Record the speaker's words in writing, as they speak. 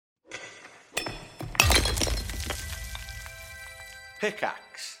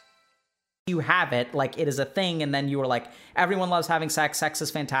Pickaxe. You have it, like it is a thing, and then you were like, everyone loves having sex. Sex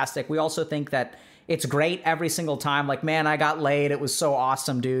is fantastic. We also think that it's great every single time. Like, man, I got laid. It was so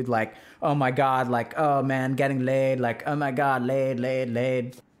awesome, dude. Like, oh my God. Like, oh man, getting laid. Like, oh my God,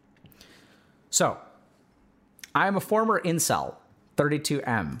 laid. So, I'm a former incel,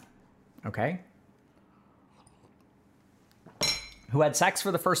 32M, okay? Who had sex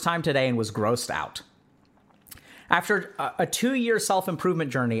for the first time today and was grossed out. After a 2-year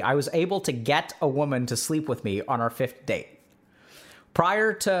self-improvement journey, I was able to get a woman to sleep with me on our 5th date.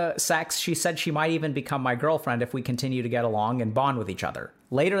 Prior to sex, she said she might even become my girlfriend if we continue to get along and bond with each other.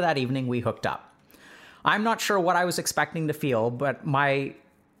 Later that evening, we hooked up. I'm not sure what I was expecting to feel, but my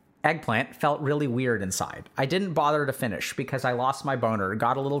eggplant felt really weird inside. I didn't bother to finish because I lost my boner,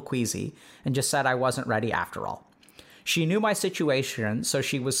 got a little queasy, and just said I wasn't ready after all. She knew my situation, so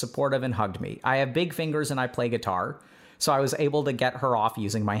she was supportive and hugged me. I have big fingers and I play guitar, so I was able to get her off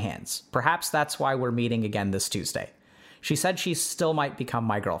using my hands. Perhaps that's why we're meeting again this Tuesday. She said she still might become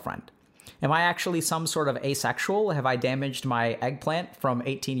my girlfriend. Am I actually some sort of asexual? Have I damaged my eggplant from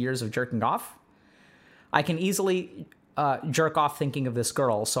 18 years of jerking off? I can easily jerk off thinking of this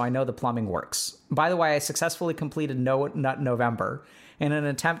girl, so I know the plumbing works. By the way, I successfully completed No Nut November in an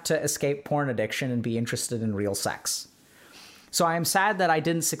attempt to escape porn addiction and be interested in real sex. So I am sad that I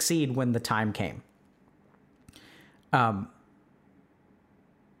didn't succeed when the time came. Or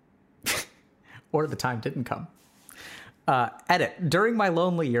the time didn't come. Edit. During my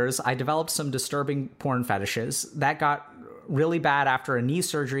lonely years, I developed some disturbing porn fetishes. That got really bad after a knee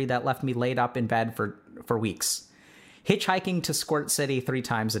surgery that left me laid up in bed for weeks. Hitchhiking to Squirt City 3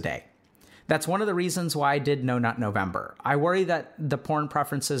 times a day. That's one of the reasons why I did No Nut November. I worry that the porn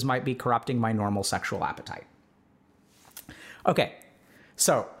preferences might be corrupting my normal sexual appetite. Okay,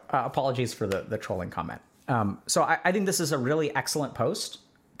 so apologies for the trolling comment. So I think this is a really excellent post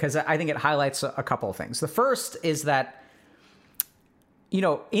because I think it highlights a couple of things. The first is that, you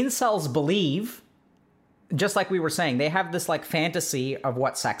know, incels believe, just like we were saying, they have this like fantasy of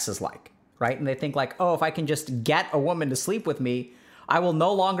what sex is like, right? And they think like, oh, if I can just get a woman to sleep with me, I will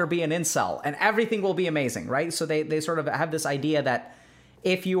no longer be an incel and everything will be amazing, right? So they sort of have this idea that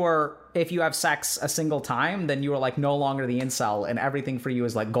if you have sex a single time, then you are like no longer the incel and everything for you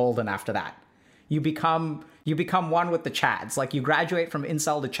is like golden after that. You become one with the Chads. Like you graduate from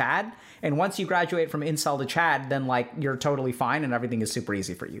incel to Chad, and once you graduate from incel to Chad, then like you're totally fine and everything is super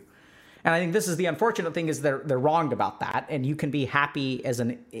easy for you. And I think this is the unfortunate thing is they're wronged about that, and you can be happy as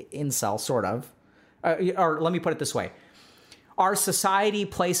an incel, sort of. Or let me put it this way. Our society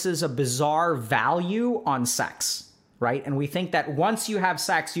places a bizarre value on sex. Right? And we think that once you have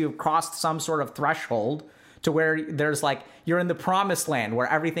sex, you've crossed some sort of threshold to where there's like, you're in the promised land where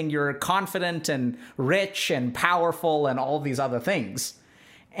everything, you're confident and rich and powerful and all these other things.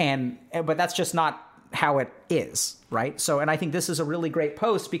 But that's just not how it is, right? So, and I think this is a really great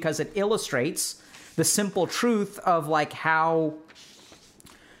post because it illustrates the simple truth of like how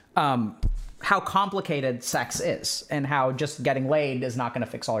complicated sex is and how just getting laid is not going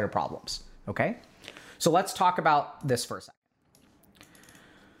to fix all your problems. Okay? So let's talk about this for a second.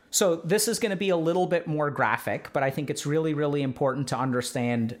 So this is going to be a little bit more graphic, but I think it's really, really important to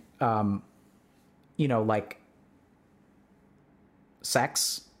understand, like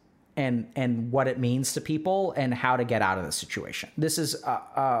sex and what it means to people and how to get out of the situation. This is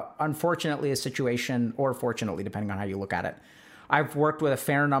unfortunately a situation, or fortunately, depending on how you look at it. I've worked with a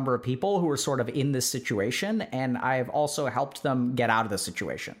fair number of people who are sort of in this situation, and I've also helped them get out of the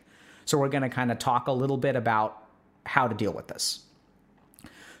situation. So we're going to kind of talk a little bit about how to deal with this.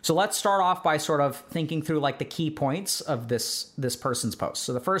 So let's start off by sort of thinking through like the key points of this person's post.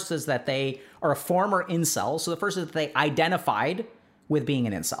 So the first is that they are a former incel. So the first is that they identified with being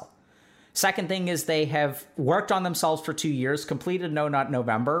an incel. Second thing is they have worked on themselves for 2 years, completed No Nut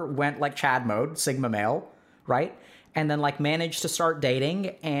November, went like Chad mode, Sigma male, right? And then like managed to start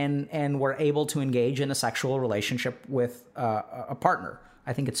dating and were able to engage in a sexual relationship with a partner.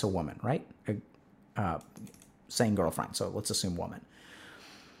 I think it's a woman, right? Saying girlfriend, so let's assume woman.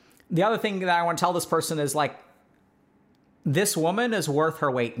 The other thing that I want to tell this person is like, this woman is worth her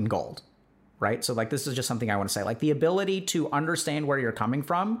weight in gold, right? So like, this is just something I want to say. Like the ability to understand where you're coming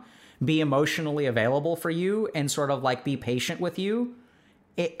from, be emotionally available for you, and sort of like be patient with you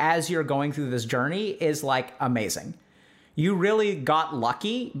as you're going through this journey is like amazing. You really got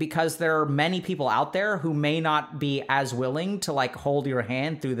lucky because there are many people out there who may not be as willing to like hold your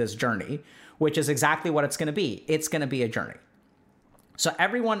hand through this journey, which is exactly what it's going to be. It's going to be a journey. So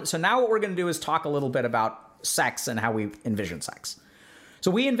now what we're going to do is talk a little bit about sex and how we envision sex. So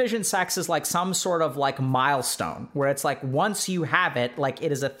we envision sex as like some sort of like milestone where it's like once you have it, like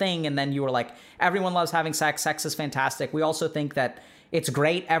it is a thing, and then you were like, everyone loves having sex. Sex is fantastic. We also think that it's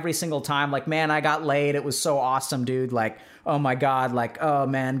great every single time. Like, man, I got laid. It was so awesome, dude. Like, oh my God. Like, oh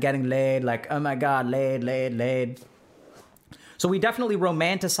man, getting laid. Like, oh my God, laid. So we definitely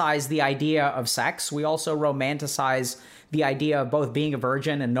romanticize the idea of sex. We also romanticize the idea of both being a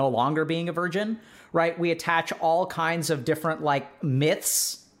virgin and no longer being a virgin, right? We attach all kinds of different like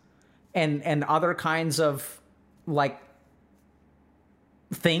myths and other kinds of like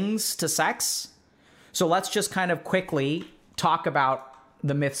things to sex. So let's just kind of quickly talk about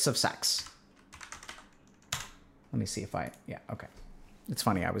the myths of sex. Let me see if okay. It's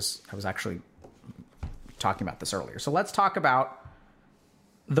funny, I was actually talking about this earlier. So let's talk about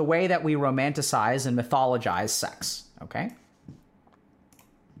the way that we romanticize and mythologize sex, okay?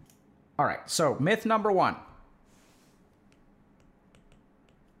 All right, so myth number 1.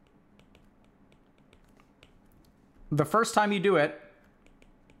 The first time you do it,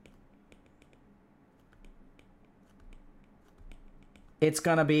 it's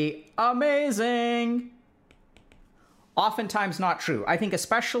gonna be amazing. Oftentimes not true. I think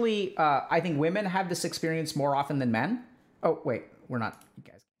especially, I think women have this experience more often than men. Oh, wait, we're not, you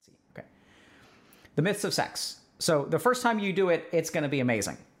guys can see, okay. The myths of sex. So the first time you do it, it's gonna be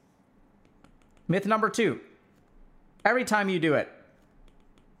amazing. Myth number 2, every time you do it,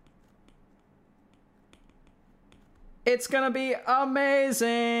 it's gonna be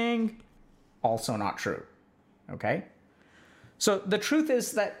amazing. Also not true, okay? So the truth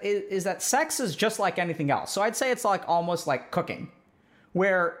is that sex is just like anything else. So I'd say it's like almost like cooking,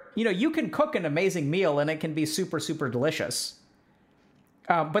 where, you know, you can cook an amazing meal and it can be super, super delicious.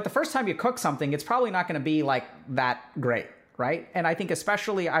 But the first time you cook something, it's probably not going to be like that great, right? And I think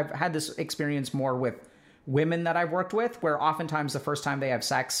especially I've had this experience more with women that I've worked with, where oftentimes the first time they have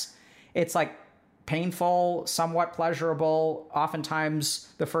sex, it's like painful, somewhat pleasurable. Oftentimes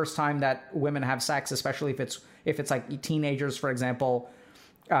the first time that women have sex, especially if it's like teenagers, for example,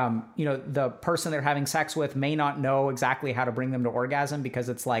 you know, the person they're having sex with may not know exactly how to bring them to orgasm because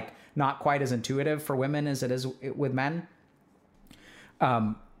it's like not quite as intuitive for women as it is with men.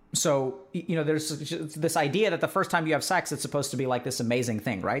 So, you know, there's this idea that the first time you have sex, it's supposed to be like this amazing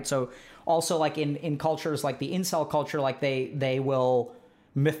thing, right? So also like in cultures like the incel culture, like they will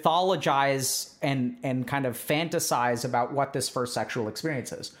mythologize and kind of fantasize about what this first sexual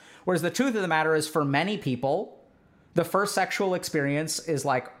experience is. Whereas the truth of the matter is, for many people, the first sexual experience is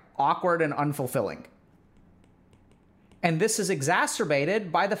like awkward and unfulfilling. And this is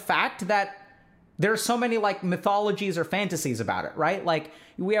exacerbated by the fact that there are so many like mythologies or fantasies about it, right? Like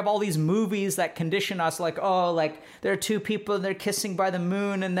we have all these movies that condition us like, oh, like there are two people and they're kissing by the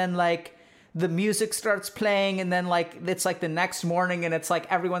moon, and then like the music starts playing, and then like it's like the next morning and it's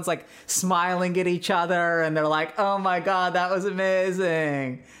like everyone's like smiling at each other and they're like, oh my God, that was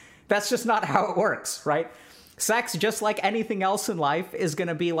amazing. That's just not how it works, right? Sex, just like anything else in life, is going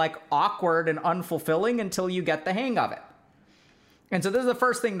to be like awkward and unfulfilling until you get the hang of it. And so this is the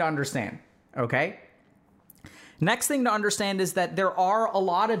first thing to understand, okay? Next thing to understand is that there are a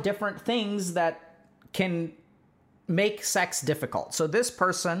lot of different things that can make sex difficult. So this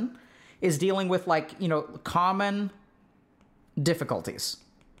person is dealing with like, you know, common difficulties,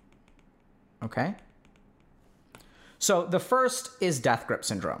 okay? So the first is death grip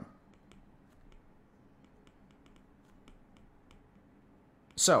syndrome.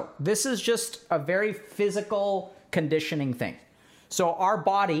 So this is just a very physical conditioning thing. So our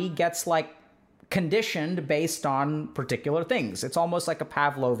body gets like conditioned based on particular things. It's almost like a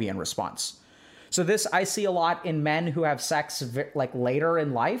Pavlovian response. So this I see a lot in men who have sex like later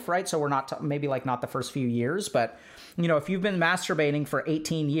in life, right? So we're not maybe like not the first few years, but you know, if you've been masturbating for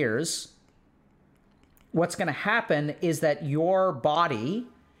 18 years, what's going to happen is that your body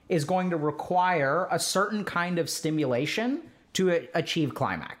is going to require a certain kind of stimulation to achieve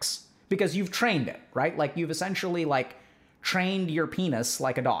climax, because you've trained it, right? Like you've essentially like trained your penis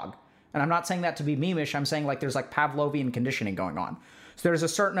like a dog. And I'm not saying that to be memeish. I'm saying like there's like Pavlovian conditioning going on. So there's a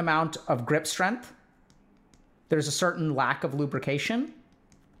certain amount of grip strength. There's a certain lack of lubrication.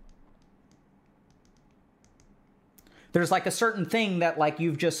 There's like a certain thing that like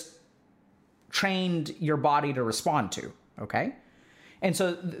you've just trained your body to respond to, okay? And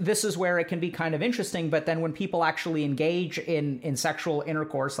so this is where it can be kind of interesting, but then when people actually engage in sexual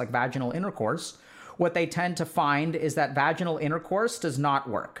intercourse, like vaginal intercourse, what they tend to find is that vaginal intercourse does not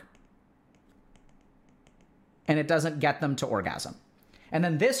work. And it doesn't get them to orgasm. And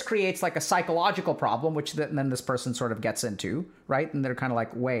then this creates like a psychological problem, which then this person sort of gets into, right? And they're kind of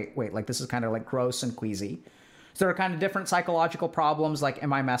like, wait, like this is kind of like gross and queasy. So there are kind of different psychological problems, like,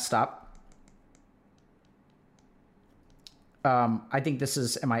 am I messed up? I think this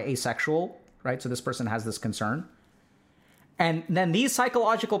is, am I asexual, right? So this person has this concern. And then these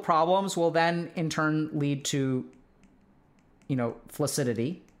psychological problems will then in turn lead to,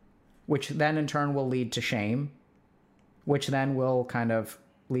 flaccidity, which then in turn will lead to shame, which then will kind of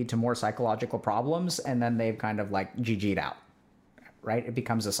lead to more psychological problems. And then they've kind of like GG'd out, right? It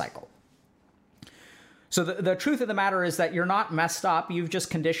becomes a cycle. So the truth of the matter is that you're not messed up. You've just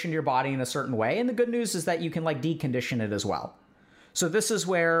conditioned your body in a certain way. And the good news is that you can like decondition it as well. So this is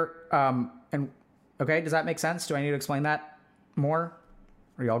where, okay, does that make sense? Do I need to explain that more?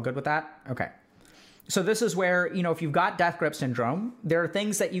 Are you all good with that? Okay. So this is where, if you've got death grip syndrome, there are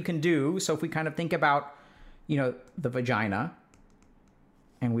things that you can do. So if we kind of think about, the vagina,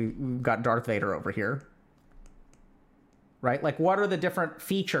 and we've got Darth Vader over here, right? Like, what are the different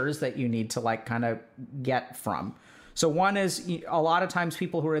features that you need to like kind of get from? So one is, a lot of times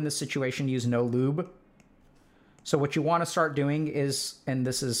people who are in this situation use no lube. So what you want to start doing is, and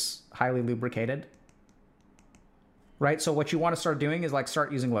this is highly lubricated, right? So what you want to start doing is like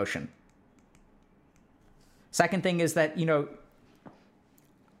start using lotion. Second thing is that,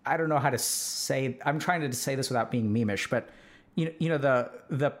 I don't know how to say, I'm trying to say this without being memeish, but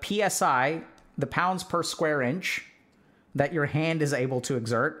the PSI, the pounds per square inch that your hand is able to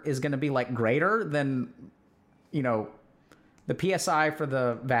exert is going to be like greater than, the PSI for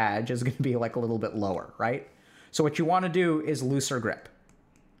the vag is going to be like a little bit lower, right? So what you want to do is looser grip.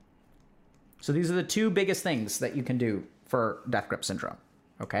 So these are the two biggest things that you can do for death grip syndrome,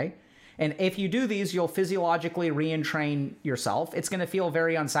 okay? And if you do these, you'll physiologically re-entrain yourself. It's going to feel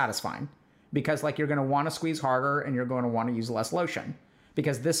very unsatisfying because like you're going to want to squeeze harder and you're going to want to use less lotion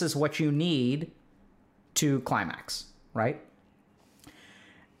because this is what you need to climax, right?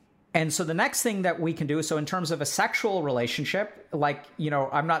 And so the next thing that we can do, so in terms of a sexual relationship, like,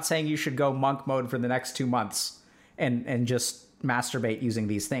 I'm not saying you should go monk mode for the next 2 months and just masturbate using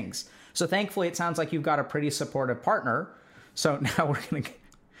these things. So thankfully, it sounds like you've got a pretty supportive partner. So now we're going to,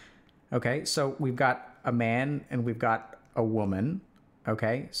 okay, so we've got a man and we've got a woman.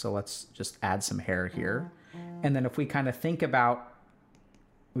 Okay, so let's just add some hair here. And then if we kind of think about,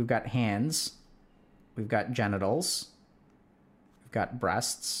 we've got hands, we've got genitals, we've got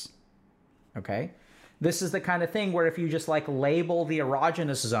breasts. Okay, this is the kind of thing where if you just like label the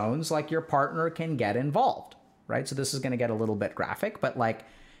erogenous zones, like your partner can get involved, right? So this is going to get a little bit graphic, but like,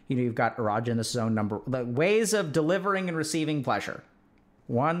 you've got erogenous zone the ways of delivering and receiving pleasure.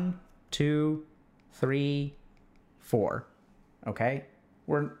 1, 2, 3, 4. Okay,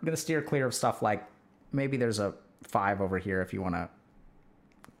 we're going to steer clear of stuff like maybe there's a 5 over here if you want to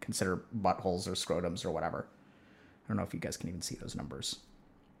consider buttholes or scrotums or whatever. I don't know if you guys can even see those numbers.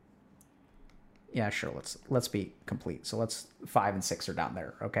 Yeah, sure. Let's be complete. So 5 and 6 are down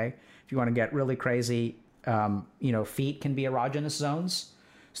there. Okay. If you want to get really crazy, feet can be erogenous zones.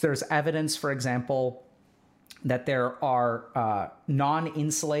 So there's evidence, for example, that there are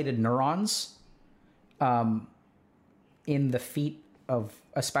non-insulated neurons in the feet of,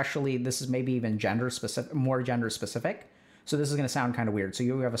 especially, this is maybe even gender specific, more gender specific. So this is going to sound kind of weird. So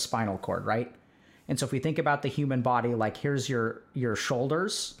you have a spinal cord, right? And so if we think about the human body, like here's your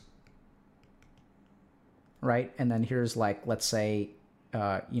shoulders, right? And then here's like, let's say,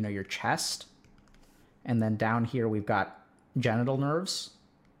 your chest. And then down here, we've got genital nerves.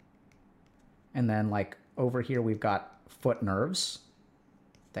 And then like over here, we've got foot nerves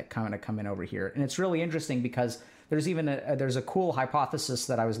that kind of come in over here. And it's really interesting because there's even there's a cool hypothesis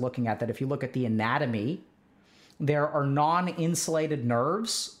that I was looking at that if you look at the anatomy, there are non-insulated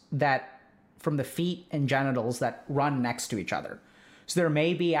nerves that from the feet and genitals that run next to each other. So there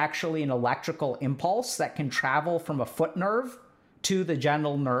may be actually an electrical impulse that can travel from a foot nerve to the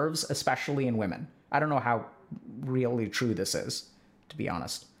genital nerves, especially in women. I don't know how really true this is, to be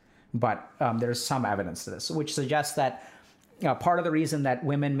honest. But there's some evidence to this, which suggests that part of the reason that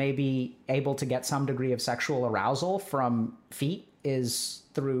women may be able to get some degree of sexual arousal from feet is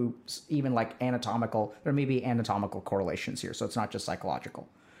through even like anatomical, there may be anatomical correlations here. So it's not just psychological.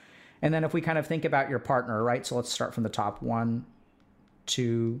 And then if we kind of think about your partner, right? So let's start from the top. 1,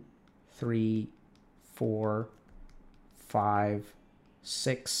 2, 3, 4, 5,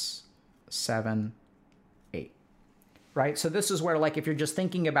 6, 7, 8. Right? So this is where, like, if you're just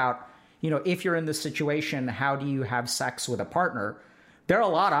thinking about, if you're in this situation, how do you have sex with a partner? There are a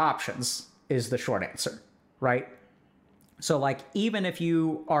lot of options, is the short answer, right? So, like, even if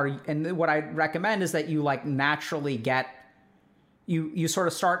you are, and what I recommend is that you, like, naturally get, you sort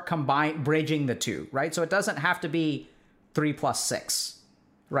of start bridging the two, right? So it doesn't have to be 3 plus 6,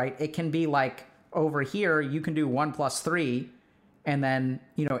 right? It can be like over here, you can do 1 plus 3, and then,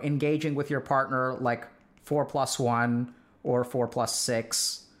 you know, engaging with your partner like 4 plus 1 or 4 plus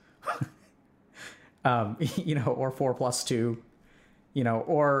 6, you know, or 4 plus 2, you know,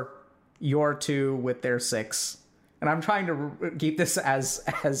 or your 2 with their 6. And I'm trying to keep this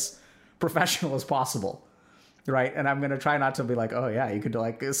as professional as possible, right? And I'm going to try not to be like, oh yeah, you could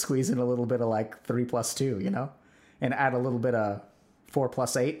like squeeze in a little bit of like 3 plus 2, you know, and add a little bit of 4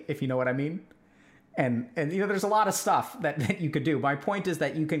 plus 8, if you know what I mean. And you know, there's a lot of stuff that you could do. My point is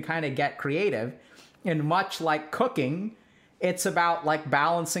that you can kind of get creative, and much like cooking, it's about like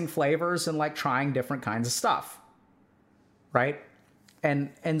balancing flavors and like trying different kinds of stuff, right?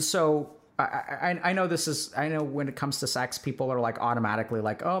 And so I know this is, I know when it comes to sex, people are like automatically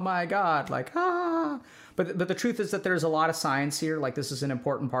like, oh my God, like, ah. But the truth is that there's a lot of science here. Like, this is an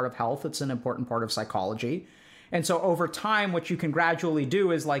important part of health. It's an important part of psychology. And so over time, what you can gradually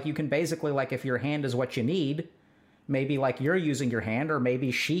do is like, you can basically like, if your hand is what you need, maybe like you're using your hand, or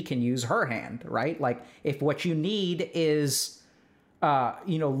maybe she can use her hand, right? Like if what you need is,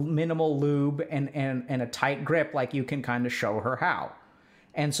 you know, minimal lube and a tight grip, like you can kind of show her how.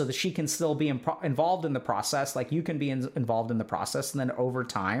 And so that she can still be involved in the process, like you can be involved in the process. And then over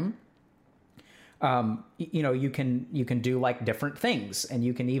time, you know, you can do like different things, and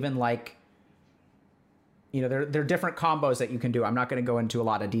you can even like, you know, there are different combos that you can do. I'm not going to go into a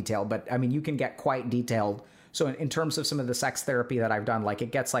lot of detail, but I mean, you can get quite detailed. So in terms of some of the sex therapy that I've done, like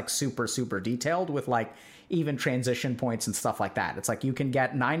it gets like super, super detailed with like even transition points and stuff like that. It's like you can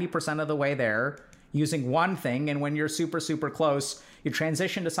get 90% of the way there using one thing. And when you're super, super close, you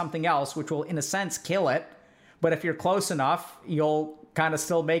transition to something else, which will in a sense kill it. But if you're close enough, you'll kind of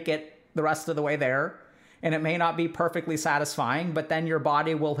still make it the rest of the way there. And it may not be perfectly satisfying, but then your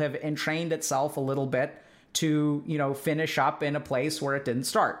body will have entrained itself a little bit to, you know, finish up in a place where it didn't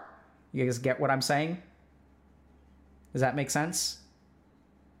start. You guys get what I'm saying? Does that make sense?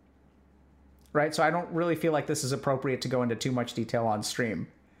 Right? So I don't really feel like this is appropriate to go into too much detail on stream.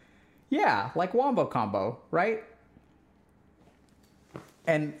 Yeah, like wombo combo, right?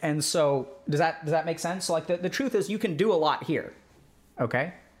 And so does that make sense? So like the truth is you can do a lot here.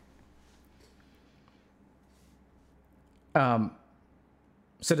 Okay? So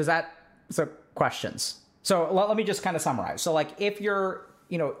questions. So let me just kind of summarize. So like if you're,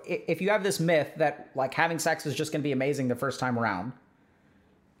 you know, if you have this myth that like having sex is just going to be amazing the first time around,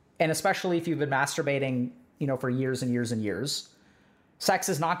 and especially if you've been masturbating, you know, for years and years and years, sex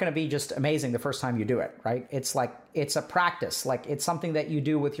is not going to be just amazing the first time you do it, right? It's like, it's a practice. Like it's something that you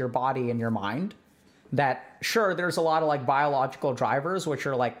do with your body and your mind that, sure, there's a lot of like biological drivers, which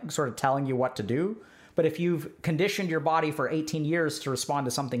are like sort of telling you what to do. But if you've conditioned your body for 18 years to respond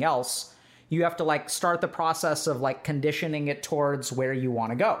to something else, you have to like start the process of like conditioning it towards where you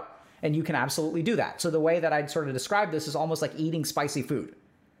want to go. And you can absolutely do that. So the way that I'd sort of describe this is almost like eating spicy food.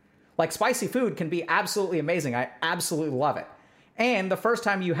 Like spicy food can be absolutely amazing. I absolutely love it. And the first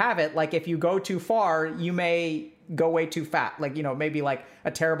time you have it, like if you go too far, you may go way too fat. Like, you know, maybe like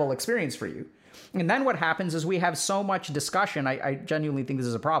a terrible experience for you. And then what happens is we have so much discussion. I genuinely think this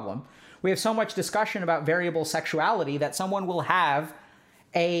is a problem. We have so much discussion about variable sexuality that someone will have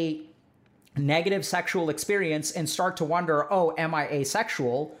a negative sexual experience and start to wonder, oh, am I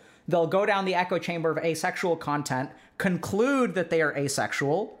asexual? They'll go down the echo chamber of asexual content, conclude that they are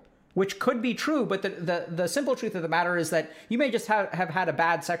asexual, which could be true, but the simple truth of the matter is that you may just have had a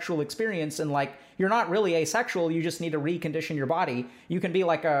bad sexual experience, and like you're not really asexual, you just need to recondition your body. You can be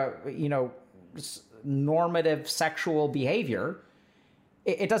like a, you know, normative sexual behavior.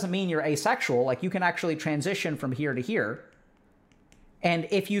 It doesn't mean you're asexual. Like you can actually transition from here to here. And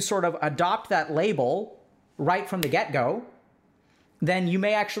if you sort of adopt that label right from the get-go, then you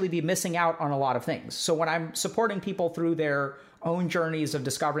may actually be missing out on a lot of things. So when I'm supporting people through their own journeys of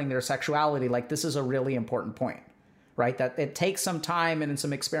discovering their sexuality, like this is a really important point, right? That it takes some time and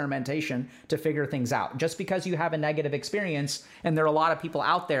some experimentation to figure things out. Just because you have a negative experience, and there are a lot of people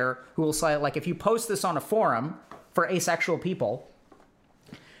out there who will say, like, if you post this on a forum for asexual people,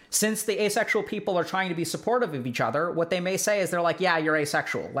 since the asexual people are trying to be supportive of each other, what they may say is they're like, yeah, you're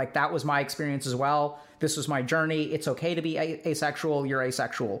asexual. Like that was my experience as well. This was my journey. It's okay to be asexual. You're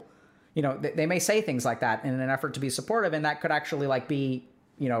asexual. You know, they may say things like that in an effort to be supportive, and that could actually like be,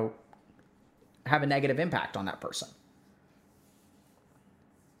 you know, have a negative impact on that person.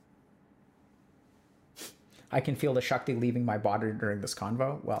 I can feel the Shakti leaving my body during this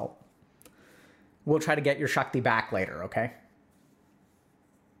convo. Well, we'll try to get your Shakti back later, okay?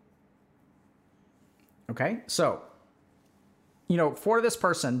 Okay, so, you know, for this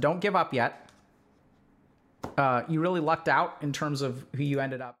person, don't give up yet. You really lucked out in terms of who you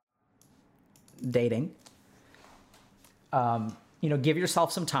ended up dating. You know, give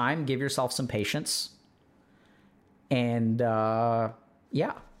yourself some time, give yourself some patience. And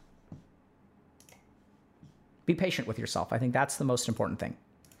yeah. Be patient with yourself. I think that's the most important thing.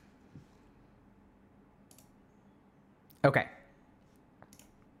 Okay.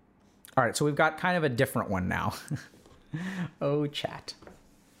 All right, so we've got kind of a different one now. Oh, chat.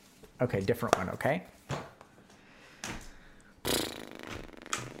 Okay, different one, okay?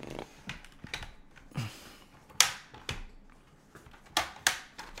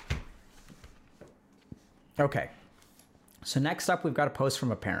 Okay. So next up, we've got a post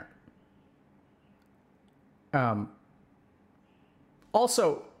from a parent.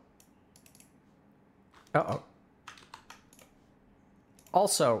 Also,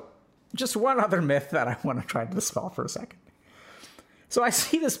 just one other myth that I want to try to dispel for a second. So I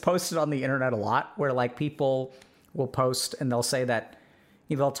see this posted on the internet a lot where like people will post and they'll say that,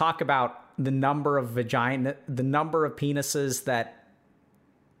 you know, they'll talk about the number of penises that,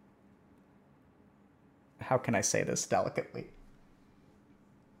 how can I say this delicately?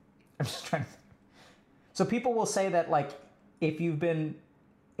 I'm just trying to. So people will say that like, if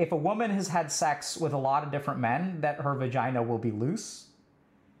a woman has had sex with a lot of different men, that her vagina will be loose.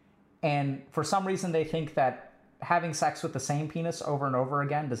 And for some reason, they think that having sex with the same penis over and over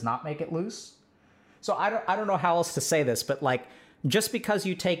again does not make it loose. So I don't know how else to say this, but like, just because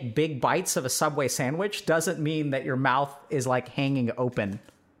you take big bites of a Subway sandwich doesn't mean that your mouth is like hanging open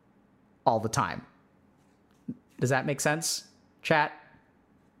all the time. Does that make sense, chat?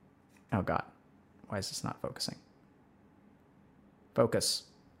 Oh God, why is this not focusing? Focus.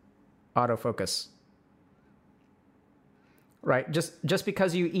 Autofocus. Right? Just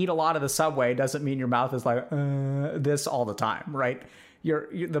because you eat a lot of the Subway doesn't mean your mouth is like this all the time, right?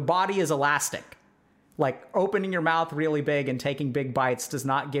 The body is elastic. Like opening your mouth really big and taking big bites does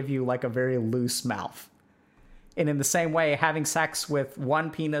not give you like a very loose mouth. And in the same way, having sex with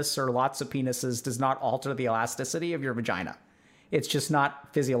one penis or lots of penises does not alter the elasticity of your vagina. It's just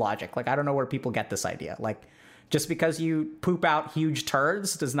not physiologic. Like, I don't know where people get this idea. Like, just because you poop out huge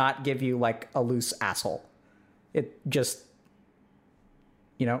turds does not give you like a loose asshole. It just,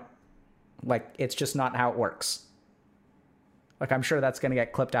 you know, like, it's just not how it works. Like, I'm sure that's going to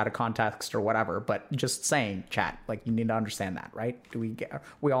get clipped out of context or whatever, but just saying, chat, like, you need to understand that, right? Are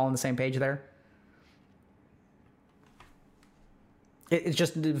we all on the same page there? It's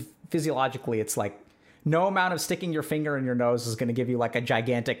just physiologically, it's like no amount of sticking your finger in your nose is going to give you like a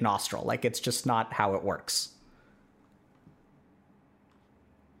gigantic nostril. Like, it's just not how it works.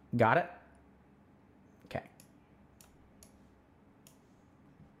 Got it? Okay.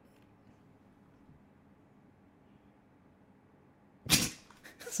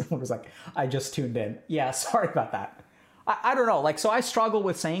 Someone was like, I just tuned in. Yeah, sorry about that. I don't know. Like, so I struggle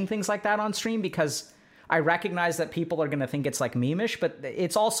with saying things like that on stream because I recognize that people are going to think it's like meme-ish, but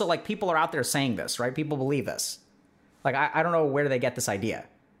it's also like people are out there saying this, right? People believe this. Like, I don't know where they get this idea.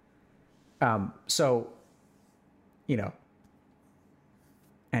 So, you know,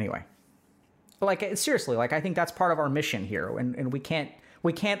 anyway, but like, seriously, like, I think that's part of our mission here, and we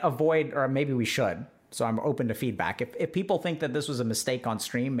can't avoid, or maybe we should. So I'm open to feedback. If people think that this was a mistake on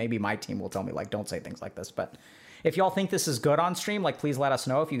stream, maybe my team will tell me, like, don't say things like this. But if y'all think this is good on stream, like, please let us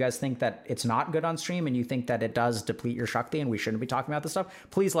know. If you guys think that it's not good on stream and you think that it does deplete your Shakti and we shouldn't be talking about this stuff,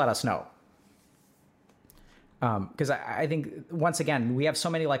 please let us know. Because I think, once again, we have so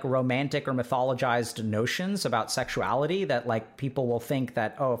many like romantic or mythologized notions about sexuality that like people will think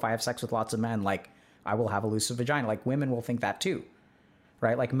that, oh, if I have sex with lots of men, like I will have a loose vagina. Like women will think that too,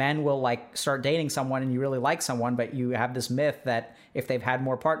 right? Like men will like start dating someone and you really like someone, but you have this myth that if they've had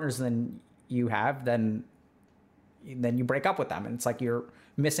more partners than you have, then you break up with them. And it's like you're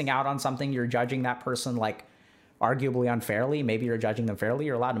missing out on something. You're judging that person like arguably unfairly. Maybe you're judging them fairly.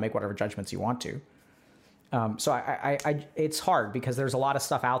 You're allowed to make whatever judgments you want to. So I it's hard because there's a lot of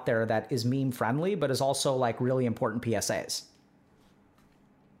stuff out there that is meme friendly, but is also like really important PSAs.